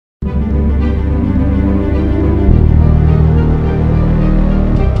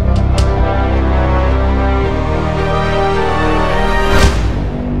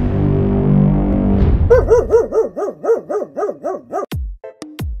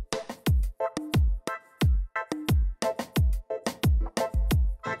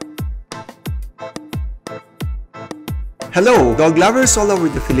Hello, dog lovers all over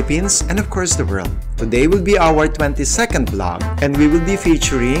the Philippines and of course the world. Today will be our 22nd vlog and we will be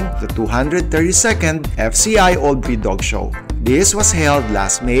featuring the 232nd FCI Old Breed Dog Show. This was held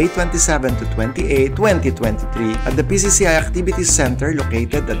last May 27 to 28, 2023 at the PCCI Activities Center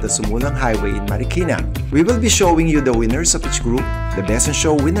located at the Sumulang Highway in Marikina. We will be showing you the winners of each group, the best in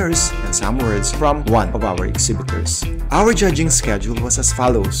show winners, and some words from one of our exhibitors. Our judging schedule was as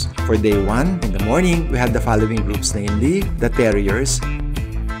follows. For day 1, in the morning, we had the following groups, namely the Terriers,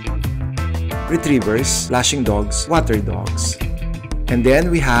 Retrievers, Flashing Dogs, Water Dogs. And then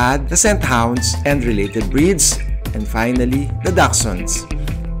we had the Scent Hounds and related breeds, and finally, the Dachshunds.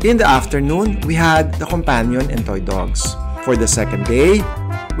 In the afternoon, we had the Companion and Toy Dogs. For the second day,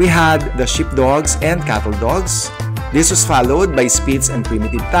 we had the Sheepdogs and Cattle Dogs. This was followed by Spitz and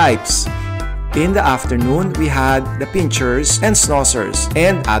Primitive types. In the afternoon, we had the Pinchers and Schnauzers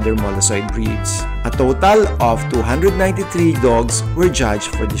and other Molossoid breeds. A total of 293 dogs were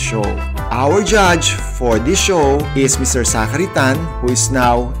judged for the show. Our judge for this show is Mr. ZACHARY, who is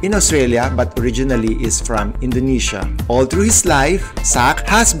now in Australia but originally is from Indonesia. All through his life, Zach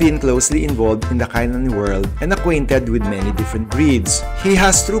has been closely involved in the canine world and acquainted with many different breeds. He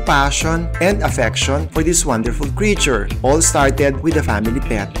has true passion and affection for this wonderful creature. All started with a family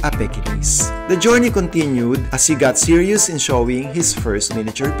pet, a Pekingese. The journey continued as he got serious in showing his first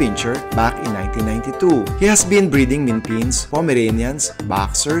miniature pincher back in 1992. He has been breeding Min Pins, Pomeranians,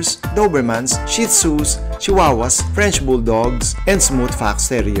 Boxers, Dobermans, Shih Tzus, Chihuahuas, French Bulldogs, and Smooth Fox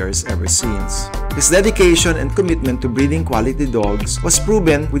Terriers ever since. His dedication and commitment to breeding quality dogs was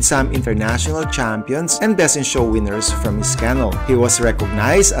proven with some international champions and best in show winners from his kennel. He was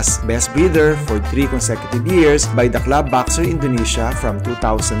recognized as best breeder for 3 consecutive years by the Club Boxer Indonesia from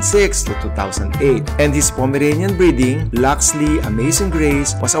 2006 to 2008, and his Pomeranian breeding, Luxley Amazing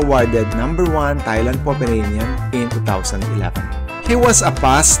Grace, was awarded #1 Thailand Pomeranian in 2011. He was a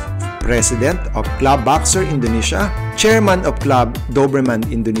past President of Club Boxer Indonesia, Chairman of Club Doberman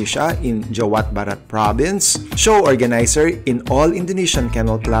Indonesia in Jawa Barat Province, show organizer in All Indonesian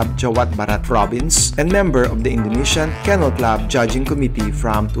Kennel Club Jawa Barat Province, and member of the Indonesian Kennel Club Judging Committee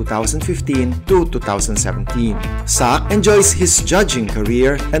from 2015 to 2017. Zach enjoys his judging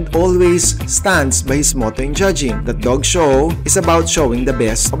career and always stands by his motto in judging, that dog show is about showing the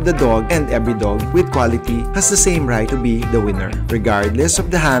best of the dog, and every dog with quality has the same right to be the winner, regardless of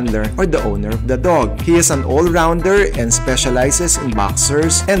the handler or the owner of the dog. He is an all-rounder and specializes in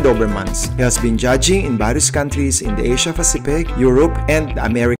Boxers and Dobermans. He has been judging in various countries in the Asia-Pacific, Europe, and the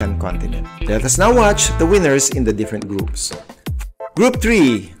American continent. Let us now watch the winners in the different groups. Group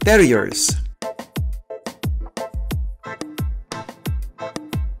 3, Terriers.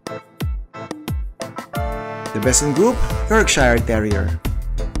 The best in group, Yorkshire Terrier.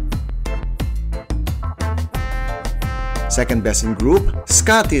 Second best in group,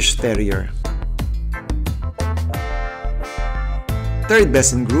 Scottish Terrier. Third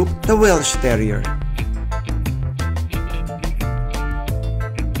best in group, the Welsh Terrier.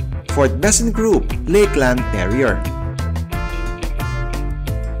 Fourth best in group, Lakeland Terrier.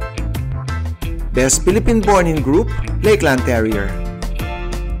 Best Philippine-born in group, Lakeland Terrier.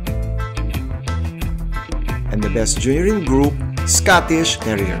 And the best junior in group, Scottish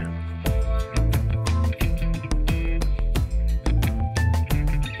Terrier.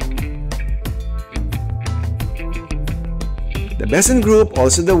 The best in group,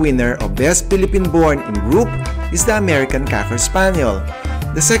 also the winner of Best Philippine-born in group, is the American Cocker Spaniel.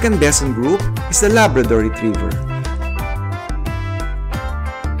 The second best in group is the Labrador Retriever.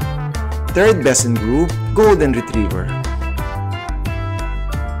 Third best in group, Golden Retriever.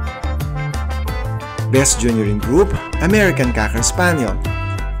 Best junior in group, American Cocker Spaniel.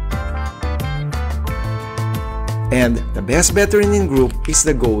 And the best veteran in group is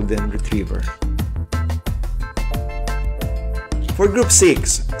the Golden Retriever. For Group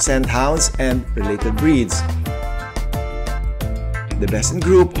 6, Scent Hounds and related breeds. The best in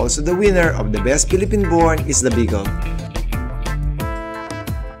group, also the winner of the Best Philippine-born, is the Beagle.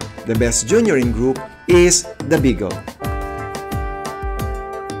 The best junior in group is the Beagle.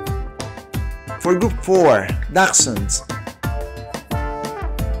 For Group 4, Dachshunds.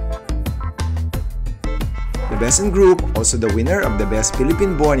 The best in group, also the winner of the Best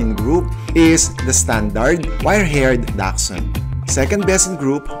Philippine-born in group, is the Standard Wire-haired Dachshund. Second best in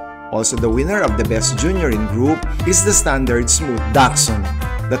group, also the winner of the best junior in group, is the Standard Smooth Dachshund.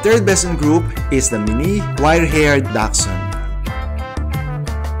 The third best in group is the Mini Wire-haired Dachshund.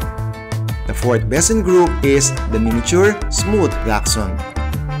 The fourth best in group is the Miniature Smooth Dachshund.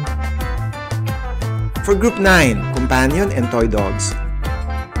 For Group 9, Companion and Toy Dogs.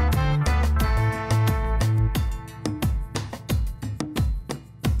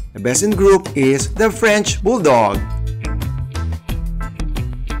 The best in group is the French Bulldog.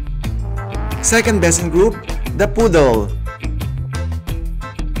 Second best in group, the Poodle.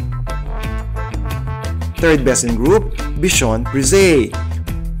 Third best in group, Bichon Frise.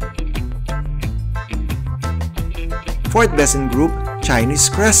 Fourth best in group,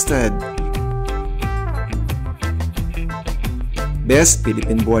 Chinese Crested. Best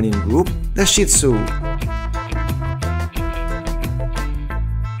Philippine-born in group, the Shih Tzu.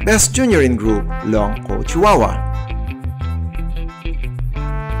 Best junior in group, Long Coat Chihuahua.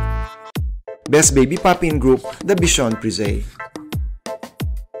 Best baby puppy in group, the Bichon Frise.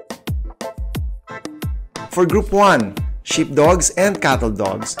 For group 1, sheepdogs and cattle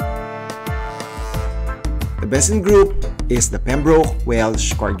dogs. The best in group is the Pembroke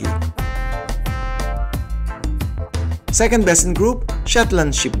Welsh Corgi. Second best in group,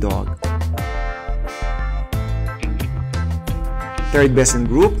 Shetland Sheepdog. Third best in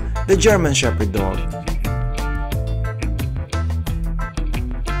group, the German Shepherd Dog.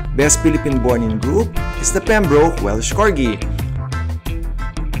 Best Philippine-born in group is the Pembroke Welsh Corgi.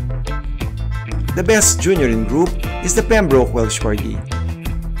 The best junior in group is the Pembroke Welsh Corgi.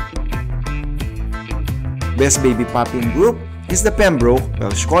 Best baby puppy in group is the Pembroke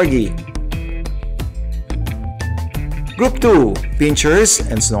Welsh Corgi. Group 2, Pinschers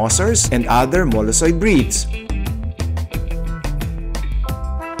and Schnauzers and other Molossoid breeds.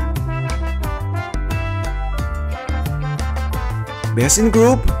 Best in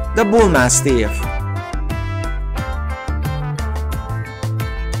group, the Bull Mastiff.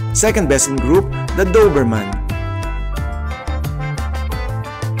 Second best in group, the Doberman.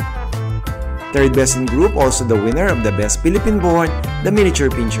 Third best in group, also the winner of the best Philippine-born, the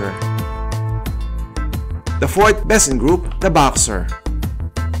Miniature Pinscher. The fourth best in group, the Boxer.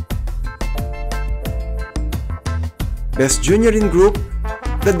 Best junior in group,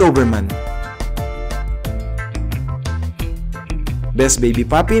 the Doberman. Best baby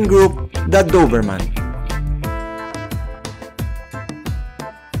puppy in group, the Doberman.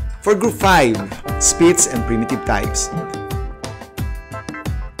 For group 5, Spitz and primitive types.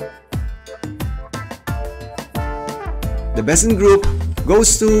 The best in group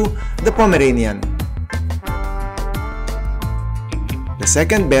goes to the Pomeranian. The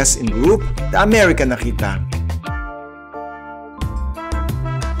second best in group, the American Akita.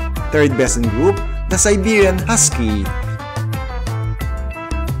 Third best in group, the Siberian Husky.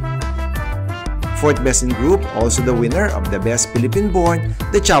 Fourth best in group, also the winner of the best Philippine-born,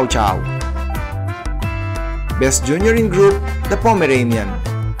 the Chow Chow. Best junior in group, the Pomeranian.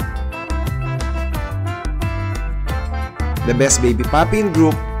 The best baby puppy in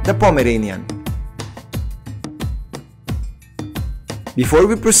group, the Pomeranian. Before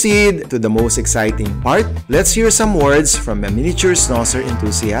we proceed to the most exciting part, let's hear some words from a miniature schnauzer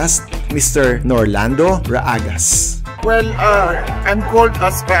enthusiast, Mr. Norlando Raagas. Well, I'm called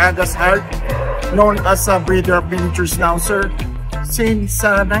as Raagas Art, known as a breeder of miniature schnauzer. Since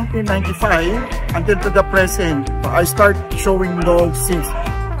 1995 until to the present, I started showing dogs since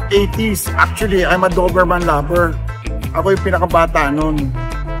 80s. Actually, I'm a Doberman lover. Ako yung pinakabata nun.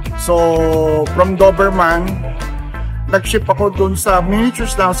 So, from Doberman, nag-ship ako dun sa miniature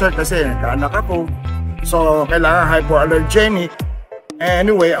schnauzer kasi nagkaanak ako. So, kailangan hypoallergenic.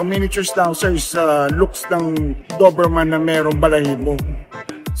 Anyway, ang miniature schnauzer is looks ng Doberman na merong balahibo.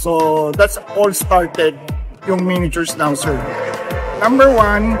 So, that's all started yung miniature schnauzer. Number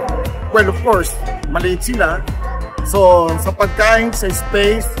 1, well, of course, maliit sila. So, sa pagkain, sa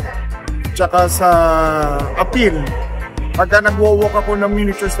space, tsaka sa appeal. Pagka nag-walk ako ng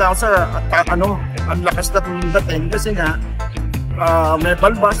miniature schnauzer, ang lakas na dating kasi nga may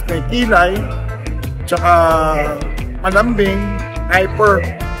balbas, may kilay, tsaka malambing, hyper,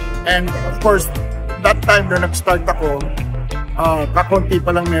 and of course, that time na nag-start ako, kakunti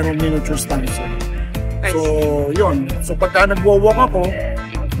pa lang merong miniature schnauzer. So, yun. So, pagka nag-walk ako,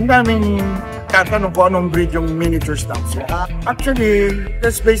 hindi namin tatanong ko anong breed yung miniature schnauzer. Actually,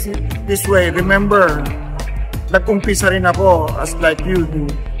 let's face it this way. Remember, nag-umpisa rin ako as like you do.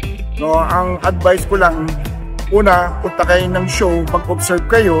 No, ang advice ko lang, una, punta kayo ng show, mag-observe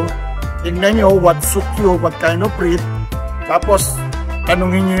kayo, tingnan nyo what suit you, what kind of breed, tapos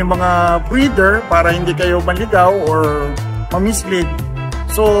tanungin nyo yung mga breeder para hindi kayo maligaw or mamislead.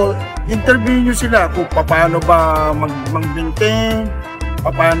 So, interview nyo sila kung paano ba mag-maintain,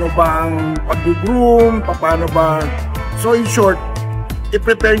 paano ba ang pag-groom, paano ba. So, in short,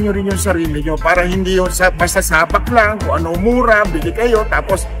 i-prepare nyo rin yung sarili nyo para hindi yung basta sapak lang, kung ano mura, bili kayo,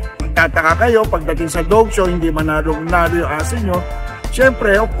 tapos magtataka kayo pagdating sa dog show, hindi manalo yung aso nyo.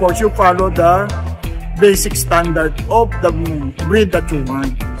 Siyempre, of course, you follow the basic standard of the breed that you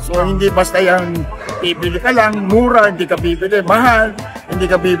want. So, So hindi basta yung bibili ka lang, mura, hindi ka bibili, mahal, hindi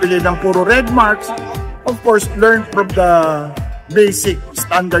ka bibili ng puro red marks. Of course, learn from the basic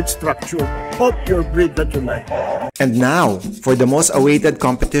standard structure of your breed that you like. And now, for the most awaited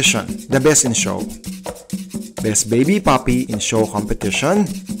competition, the Best in Show. Best Baby Puppy in Show competition.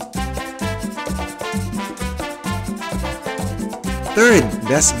 Third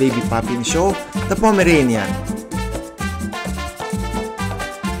Best Baby Puppy in Show, the Pomeranian.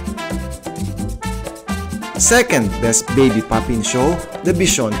 Second Best Baby Puppy in Show, the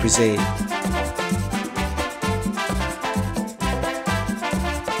Bichon Frise.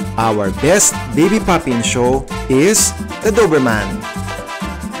 Our Best Baby Puppy in Show is the Doberman.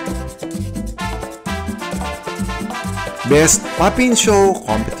 Best Puppy in Show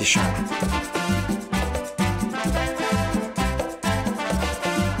competition.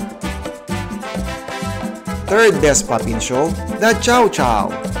 Third Best Puppy in Show, the Chow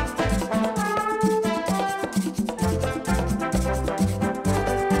Chow.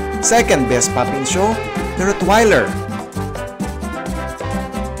 Second Best Puppy in Show, the Rottweiler.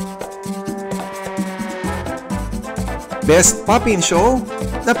 Best Puppy in Show,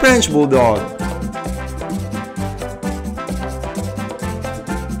 the French Bulldog.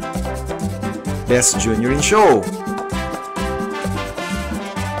 Best Junior in Show.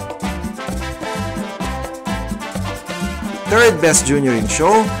 Third Best Junior in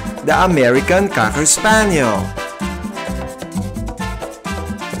Show, the American Cocker Spaniel.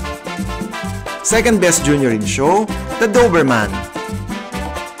 Second Best Junior in Show, the Doberman.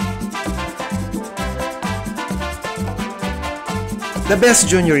 The Best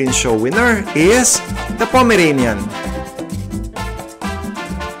Junior in Show winner is the Pomeranian.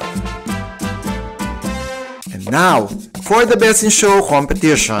 And now, for the Best in Show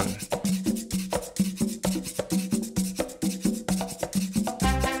competition.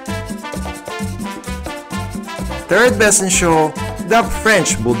 Third Best in Show, the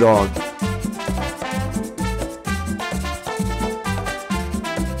French Bulldog.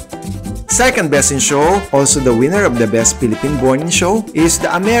 Second Best in Show, also the winner of the Best Philippine Born in Show, is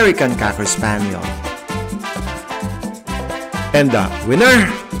the American Cocker Spaniel. And the winner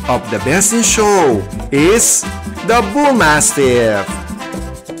of the Best in Show is the Bull Mastiff.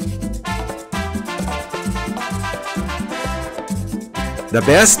 The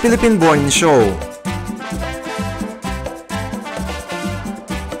Best Philippine Born in Show.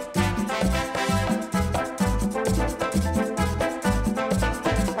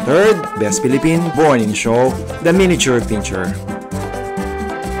 Third Best Philippine Born in Show, the Miniature Pinscher.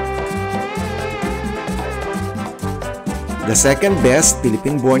 The second Best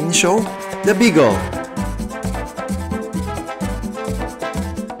Philippine Born in Show, the Beagle.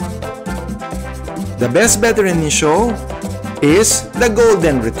 The Best Veteran in Show is the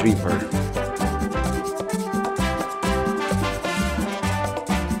Golden Retriever.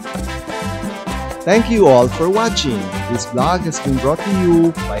 Thank you all for watching. This vlog has been brought to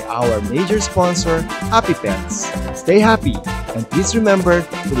you by our major sponsor, Happy Pets. Stay happy and please remember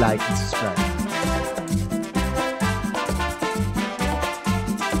to like and subscribe.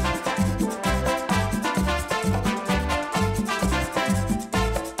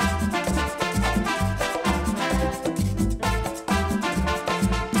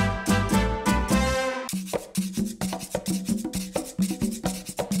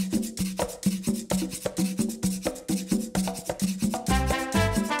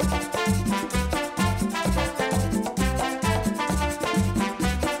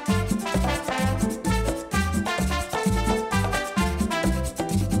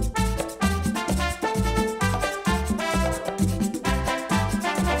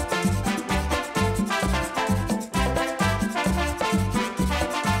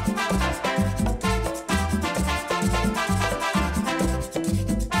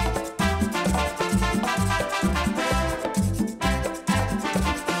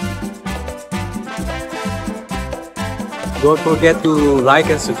 Don't forget to like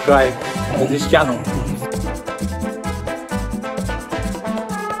and subscribe to this channel.